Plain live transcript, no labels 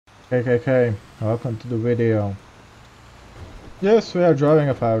KKK, welcome to the video. Yes, we are driving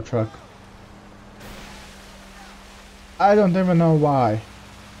a fire truck. I don't even know why.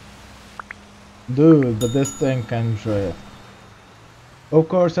 Dude, but this thing can drift. Of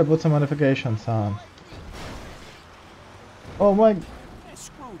course I put some modifications on. Oh my...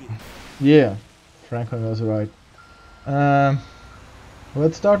 Yeah, Franklin was right.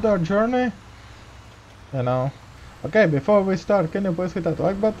 Let's start our journey. You know. Okay, before we start, can you please hit that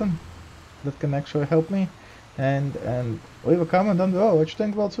like button? That can actually help me. And leave a comment down below what you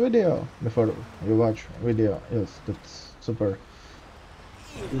think about this video before you watch video. Yes, that's super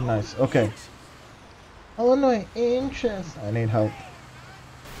nice. Okay. Oh no, inches. I need help.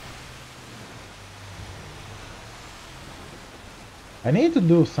 I need to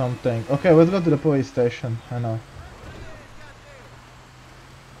do something. Okay, let's go to the police station. I know.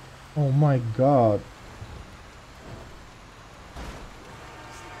 Oh my god.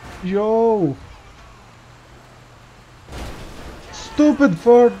 Yo! Stupid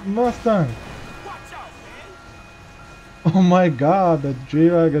Ford Mustang! Oh my god, the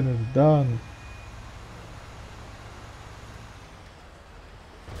G-Wagon is done.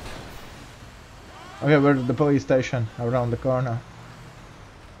 Okay, we're at the police station around the corner.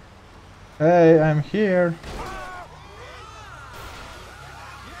 Hey, I'm here.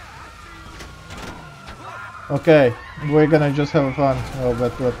 Okay, we're gonna just have fun a little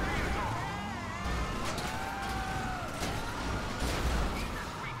bit with...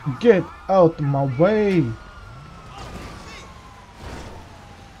 Get out of my way!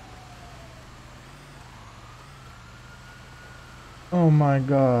 Oh my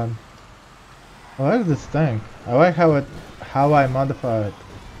god. I like this thing. I like how I modify it.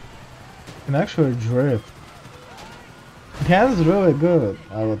 It can actually drift. The hand's really good,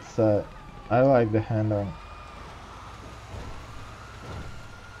 I would say. I like the handling.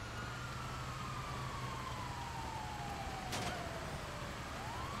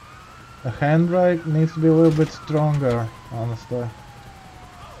 The handbrake needs to be a little bit stronger, honestly.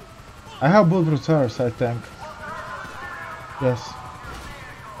 I have bulletproof tires, I think. Yes.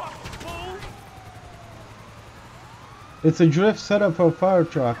 It's a drift setup for a fire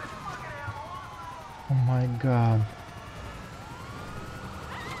truck. Oh my god.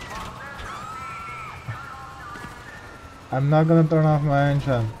 I'm not gonna turn off my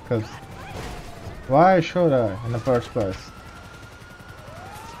engine, cause why should I in the first place?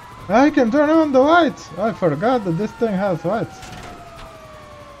 I can turn on the lights! I forgot that this thing has lights.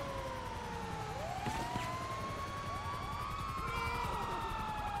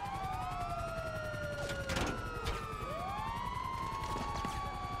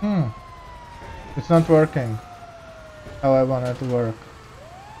 It's not working how I want it to work.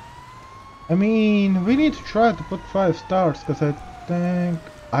 I mean, we need to try to put 5 stars, because I think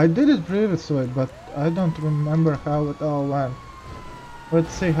I did it previously, but I don't remember how it all went.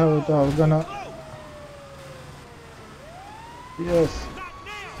 Let's see how it all gonna... Yes.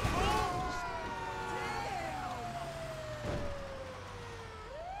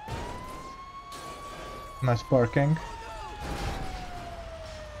 Nice parking.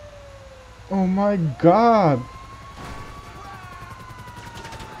 Oh my god!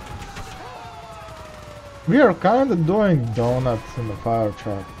 We are kinda doing donuts in the fire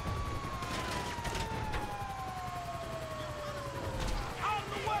truck.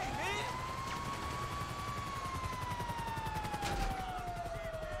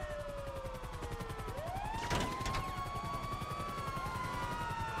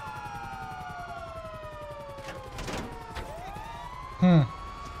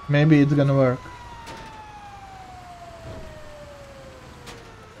 Maybe it's gonna work.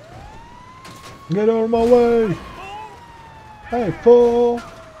 Get out of my way! Hey, fool!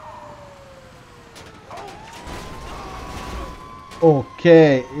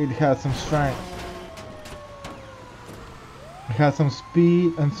 Okay, it has some strength. It has some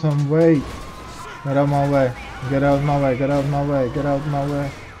speed and some weight. Get out of my way. Get out of my way. Get out of my way. Get out of my way.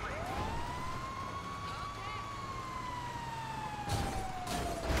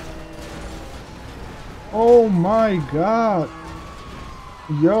 Oh my god!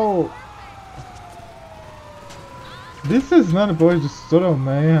 Yo! This is not a place to settle,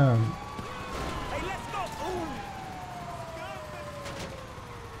 man.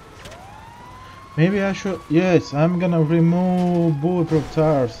 Maybe I should... Yes, I'm gonna remove bulletproof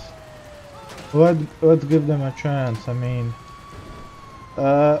tires. Let's give them a chance, I mean...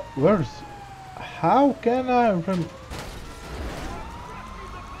 where's... How can I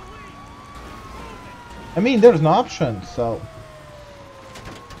I mean, there's an option, so...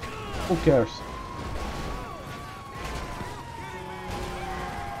 Who cares?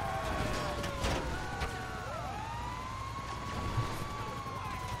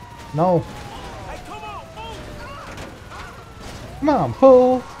 No. Come on,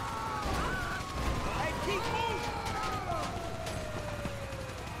 pull.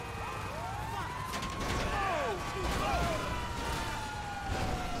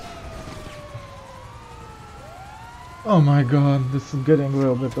 Oh my god, this is getting a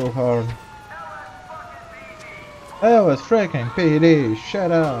little bit too hard. I was freaking PD,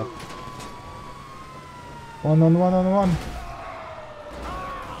 shut up. One on one.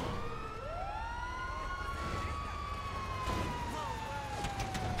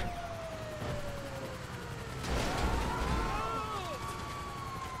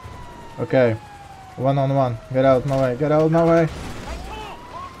 Okay, one on one. Get out my way, get out my way.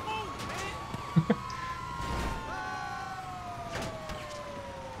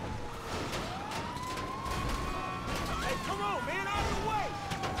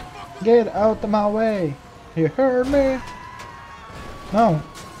 Get out of my way. You heard me? No.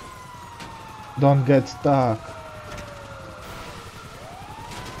 Don't get stuck.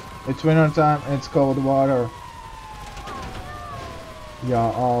 It's winter time, it's cold water. You're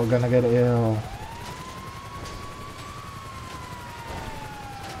all gonna get ill.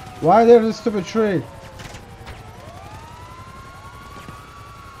 Why there's a stupid tree?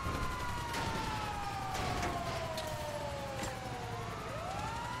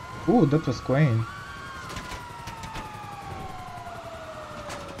 Ooh, that was Queen.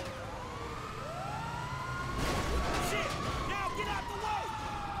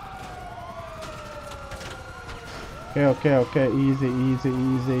 Okay, easy.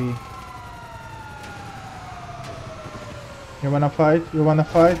 You wanna fight?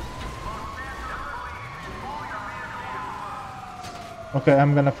 Okay,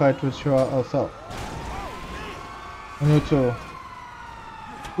 I'm gonna fight with you also. And you too.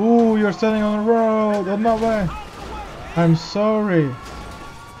 Ooh, you're standing on the road, on my way. I'm sorry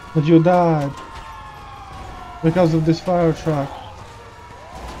that you died because of this fire truck.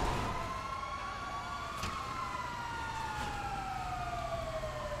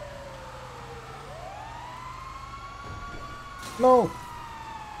 No.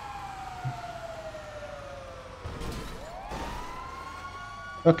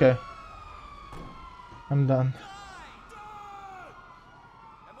 Okay. I'm done.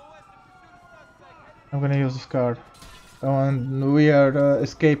 I'm gonna use this card. And we are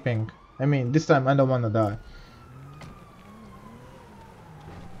escaping. I mean, this time I don't wanna die.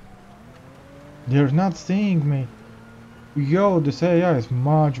 They're not seeing me. Yo, this AI is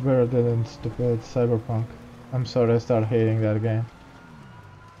much better than stupid Cyberpunk. I'm sorry, I start hating that game.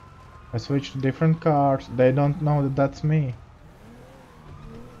 I switched to different cards. They don't know that that's me.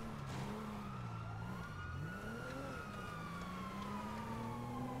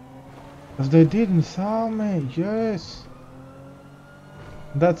 Because they didn't saw me, yes.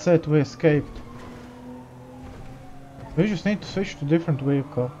 That's it, we escaped. We just need to switch to different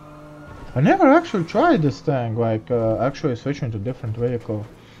vehicle. I never actually tried this thing, like actually switching to different vehicle.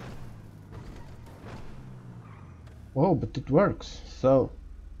 Whoa, but it works, so...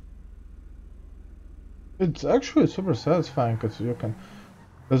 It's actually super satisfying, because you can...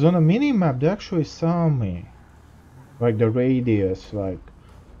 Because on a mini-map they actually saw me. Like the radius, like...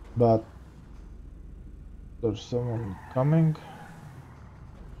 But... There's someone coming.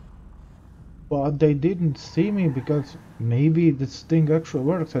 But they didn't see me because maybe this thing actually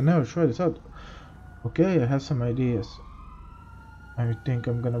works. I never tried this out. Okay, I have some ideas. I think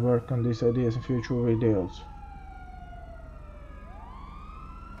I'm gonna work on these ideas in future videos.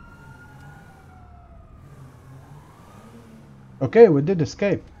 Okay, we did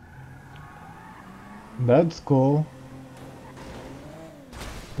escape. That's cool.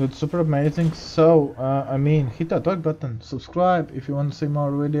 That's super amazing. So, I mean, hit that like button, subscribe if you want to see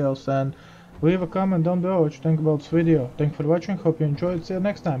more videos, and leave a comment down below what you think about this video. Thank you for watching, hope you enjoyed, see you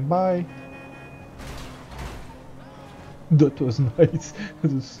next time, bye! That was nice,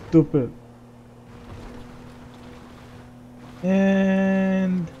 that was stupid.